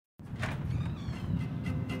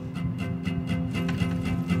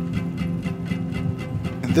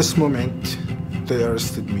this moment, they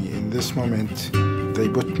arrested me. In this moment, they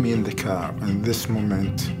put me in the car. In this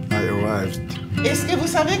moment, I arrived. Est-ce que vous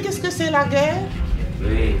savez qu'est-ce que c'est la guerre?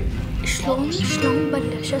 Oui.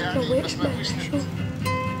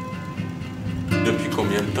 Depuis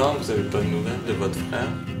combien de temps vous n'avez pas de nouvelles de votre frère?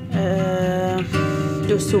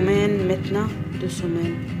 2 semaines maintenant, 2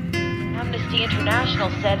 semaines. Amnesty International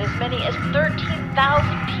said as many as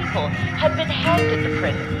 13,000 people had been hanged at the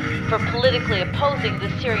prison for politically opposing the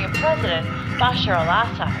Syrian president, Bachar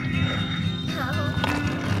al-Assad.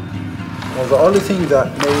 Well, the only thing that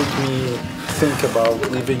made me think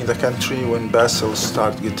about leaving the country when Basil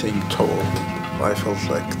started getting told, I felt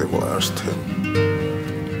like they will arrest him.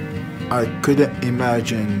 I couldn't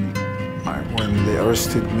imagine when they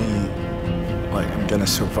arrested me, like I'm gonna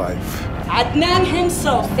survive. Adnan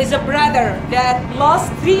himself is a brother that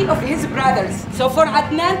lost 3 of his brothers. So for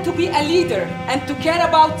Adnan to be a leader and to care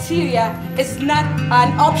about Syria is not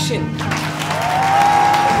an option. Thank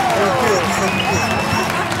you.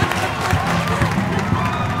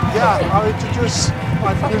 Yeah, I'll introduce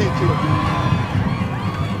my family to you.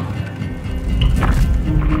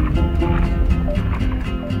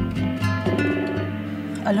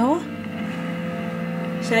 Hello?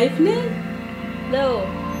 شايفني؟ No.